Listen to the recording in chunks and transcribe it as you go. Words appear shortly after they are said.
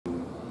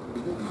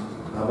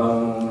Habang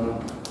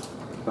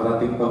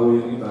parating pa ho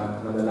yung iba,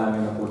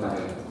 manalangin na po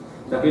tayo.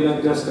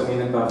 Dakilang Diyos, kami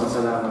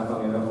nagpapasalamat,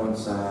 Panginoon,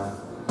 sa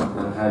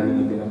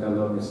tanghaling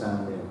ipinagkaloob niyo sa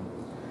amin.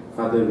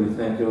 Father, we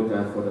thank you,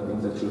 God, for the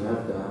things that you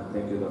have done.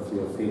 Thank you, Lord, for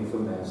your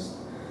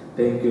faithfulness.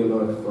 Thank you,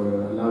 Lord, for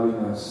allowing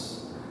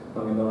us,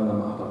 Panginoon, na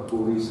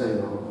makapagpuri sa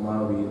iyo,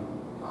 umawit,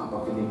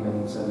 makapakinig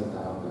ng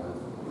salita, God.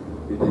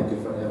 We thank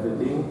you for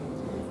everything,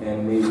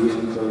 and may we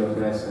enjoy your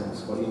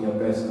presence, for in your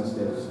presence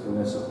there is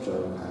fullness of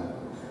joy, God.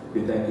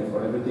 We thank you for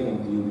everything,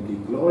 and you we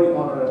give glory,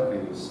 honor, and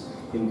praise.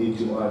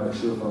 Indeed, you are the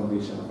sure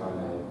foundation of our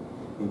life.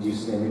 In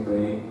Jesus' name we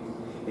pray.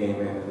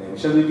 Amen and amen.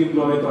 Shall we give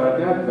glory to our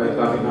God by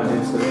clapping our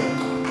hands today?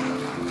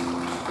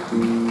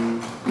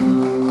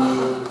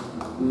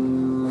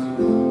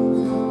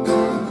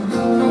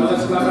 Well,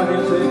 let's clap our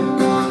hands today.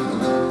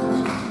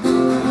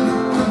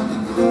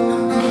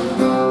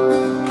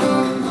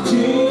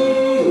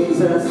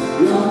 Jesus,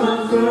 you're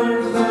my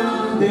firm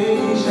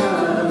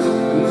foundation.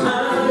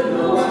 I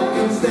know I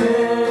can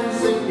stand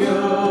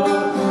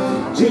secure.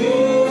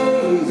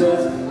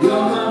 Jesus,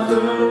 you're my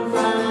firm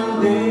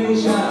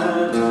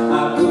foundation.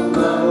 I put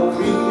my hope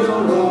in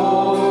your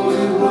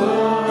holy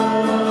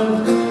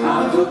word.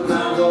 I put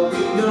my hope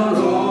in your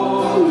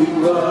holy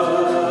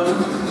word.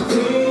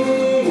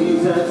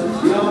 Jesus,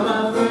 you're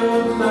my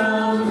firm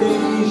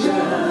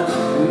foundation.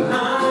 And I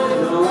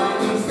know I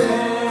can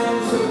stand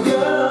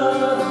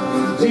secure.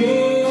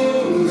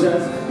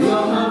 Jesus,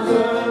 you're my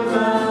firm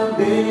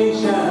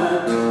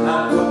foundation.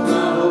 I put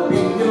my hope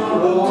in your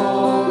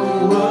holy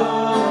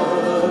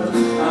word.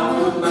 I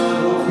put my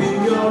hope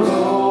in your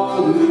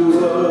holy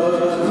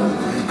word.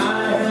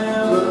 I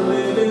have a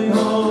living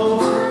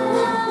hope,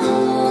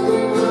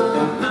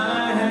 and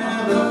I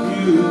have a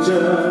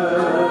future.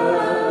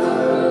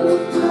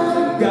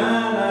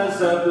 God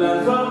has a plan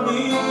for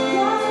me.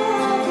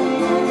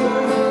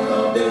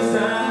 Of this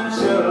I'm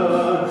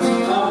sure.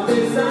 Of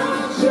this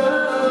I'm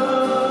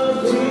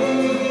sure.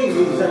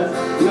 Jesus,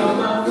 you're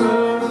my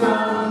firm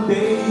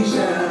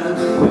foundation.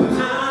 And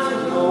I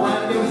know I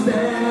can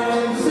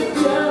stand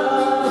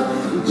secure.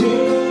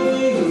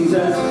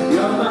 Jesus,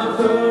 you're my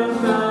firm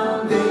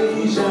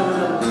foundation.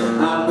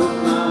 I put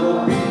my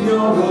hope in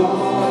your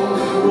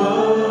holy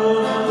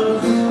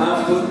word.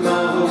 I put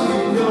my hope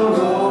in your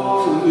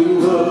holy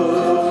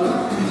word.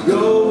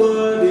 Your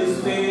word is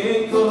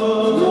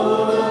faithful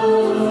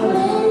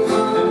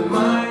and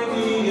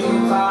mighty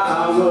in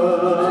power.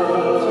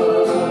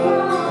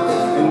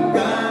 And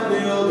God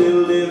will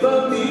deliver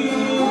me.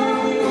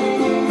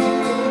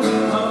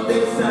 Of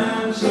this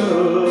I'm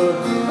sure.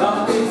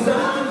 Of this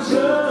I'm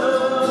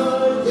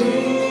sure.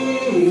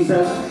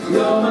 Jesus,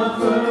 you're my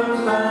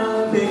firm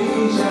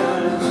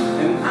foundation.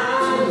 And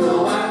I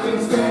know I can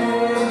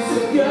stand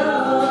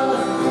secure.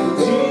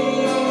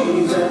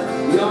 Jesus,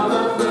 you're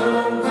my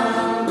firm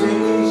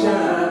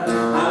foundation.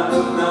 I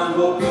put my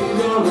hope in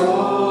your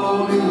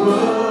holy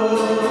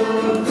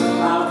word.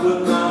 I put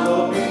my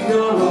hope in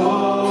your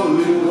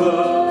holy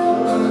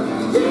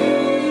word.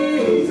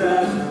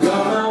 Jesus,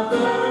 you're my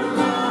firm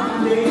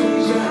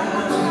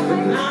foundation.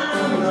 And I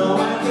know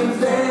I can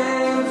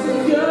stand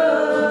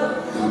secure.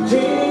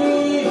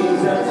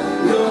 Jesus,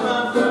 you're my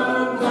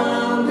firm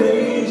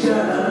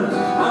foundation.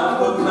 I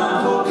put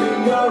my hope in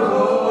your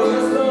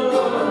holy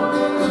word.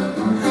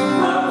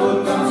 I put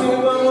my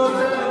sing one more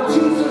time.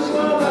 Jesus,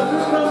 you're my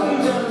firm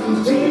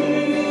foundation.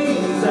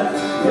 Jesus,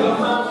 you're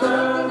my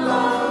firm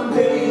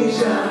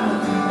foundation.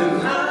 And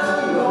I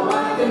know I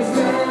can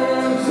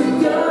stand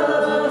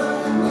secure.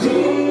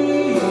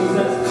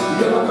 Jesus,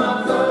 you're my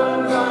firm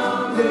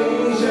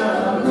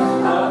foundation.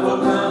 I put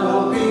my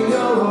hope in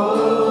your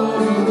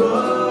holy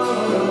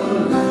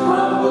word. I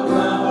put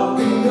my hope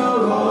in your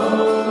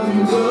holy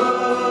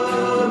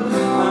word.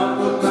 I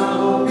put my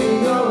hope in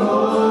your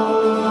holy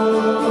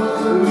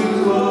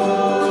word.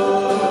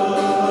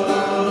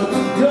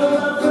 You're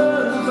my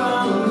firm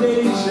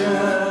foundation.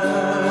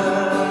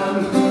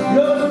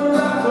 You're the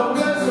rock of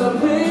my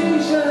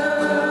salvation.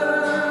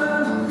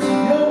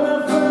 You're my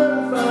firm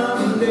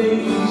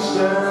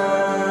foundation.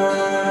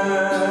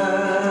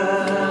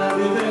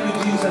 We thank you,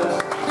 Jesus.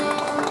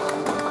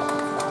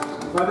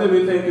 Father, we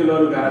thank you,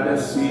 Lord God,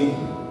 as we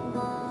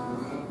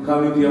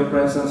come into your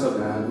presence, O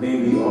God. May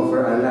we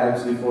offer our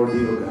lives before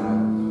thee, O God.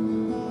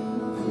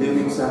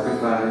 Living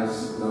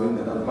sacrifice, knowing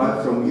that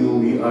apart from you,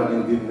 we are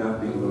indeed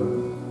nothing, Lord.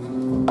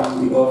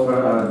 We offer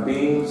our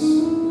pains,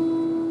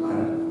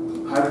 our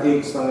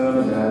heartaches, Panginoon,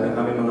 O God, na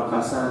kami mga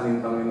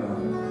kasanin,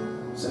 Panginoon,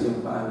 sa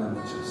iyong paanan,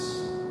 O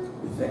Diyos.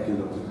 We thank you,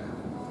 Lord God.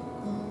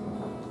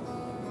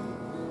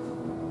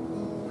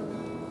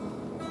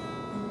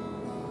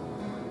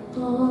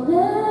 All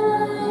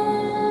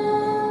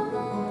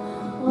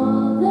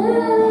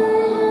that I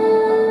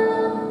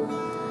have,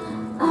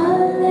 I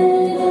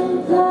lay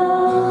them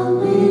down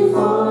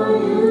before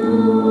you,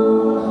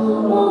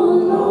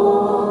 oh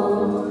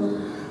Lord.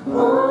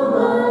 All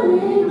my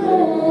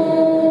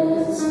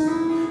regrets,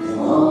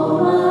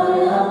 all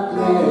my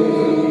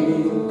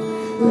pain,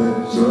 the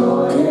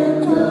joy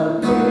and the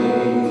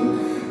pain,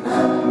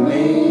 I'm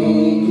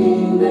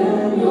making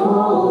them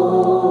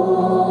yours.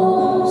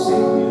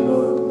 Sing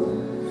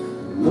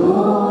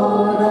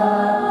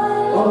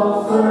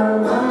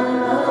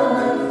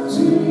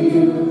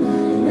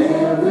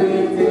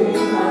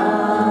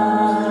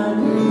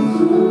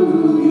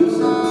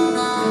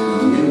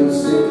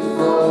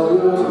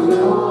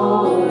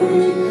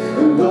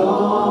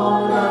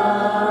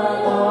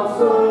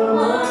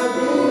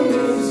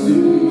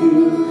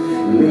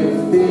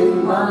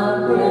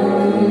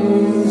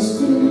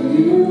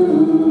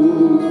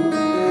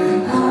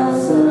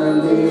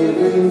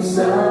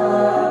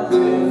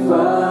sacrifice.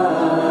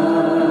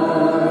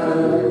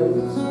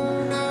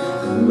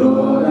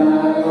 Lord,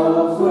 I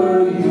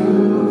offer you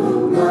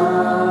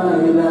my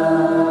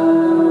life.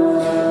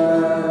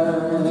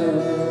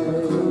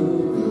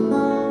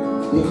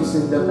 Things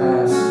in the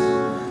past,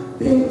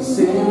 things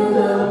in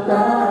the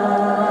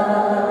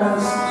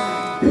past,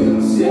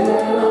 things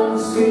yet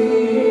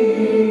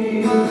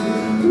unseen,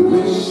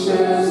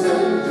 wishes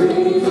and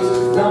dreams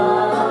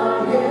that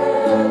are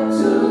yet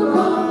to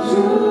come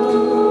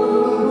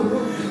true,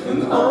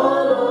 and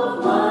all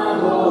of my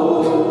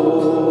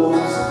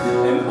hopes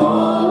and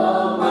all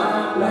of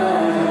my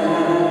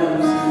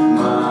plans,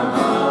 my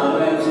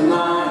heart and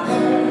my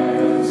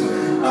hands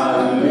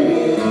are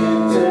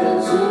lifted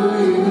to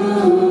you.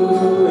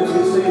 And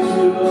we say to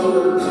you,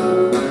 Lord,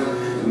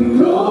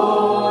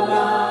 Lord,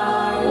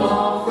 I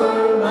offer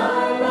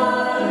my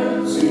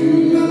life to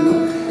you,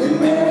 and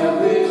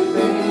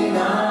everything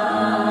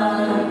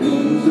I've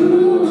been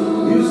through.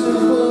 Use it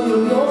for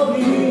your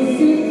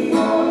glory,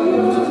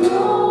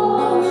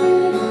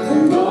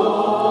 and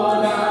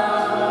Lord,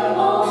 I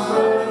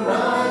offer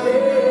my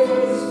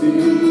days to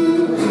you,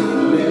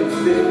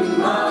 lifting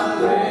my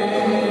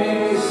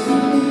praise to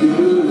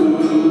you,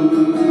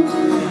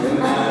 and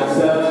as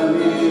a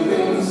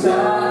living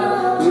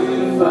sacrifice,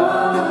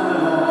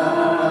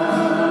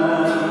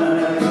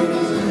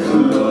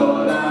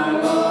 Lord, I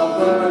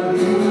offer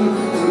you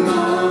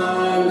my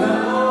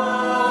life.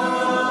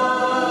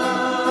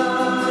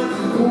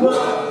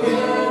 What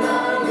can I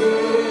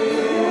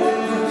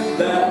give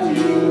that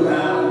you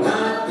have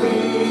not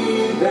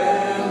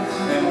given?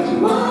 And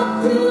what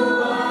do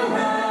I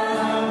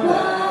have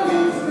that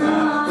is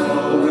not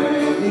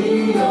already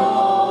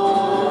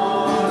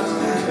yours?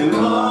 And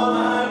all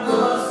I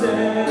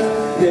possess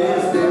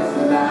is this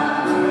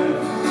life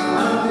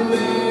I'm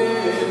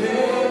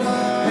living,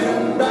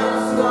 and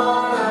that's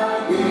what I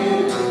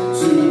give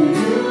to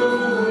you,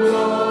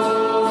 Lord.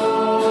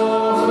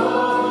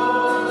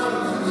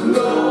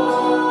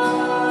 Lord,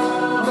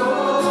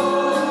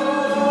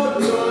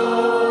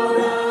 Lord,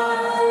 I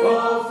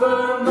offer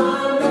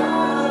my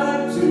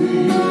life to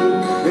you,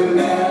 and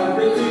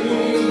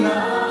everything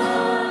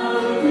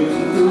I've been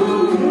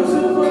through. Use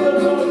it for your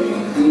glory,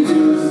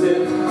 use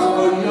it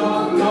for your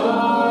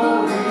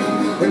glory,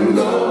 and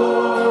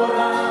Lord, I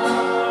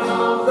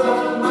offer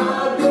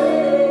my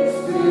days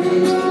to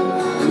you,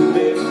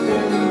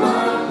 lifting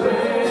my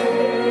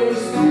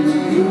praise to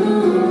you,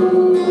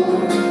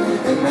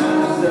 and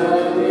as a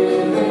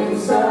living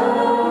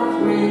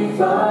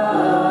sacrifice,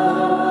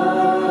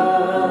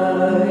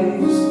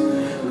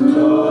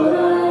 Lord,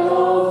 I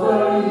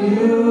offer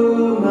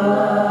you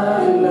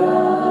my life.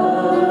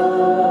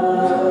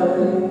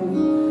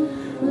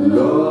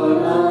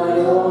 Lord,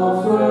 I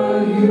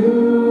offer you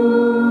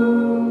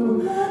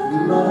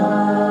my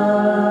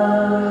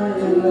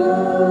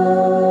life.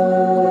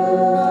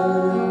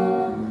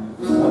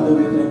 Father,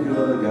 we thank you,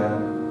 Lord God.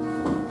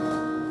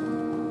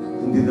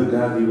 Indeed, Lord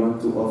God, we want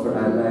to offer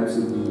our lives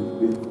to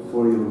you,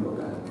 for you, Lord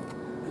God.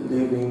 A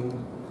living,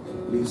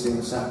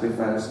 pleasing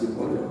sacrifice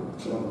before you,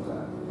 Lord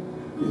God.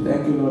 We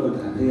thank you, Lord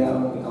God. Hayaan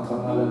mong ang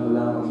pangalan mo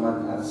lamang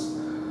mataas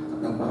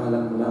at ang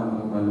pangalan mo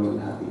lamang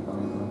maluwalhati,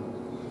 Panginoon.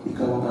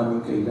 Ikaw ang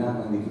aming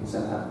kailangan, higit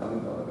sa lahat,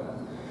 Panginoon God.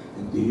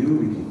 And to you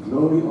we give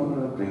glory,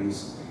 honor, and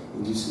praise.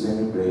 In Jesus'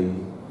 name we pray.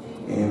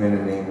 Amen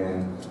and amen.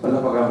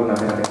 Palakpakan po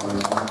natin ating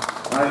Panginoon.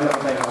 Maraming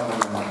tayo mga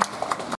Panginoon.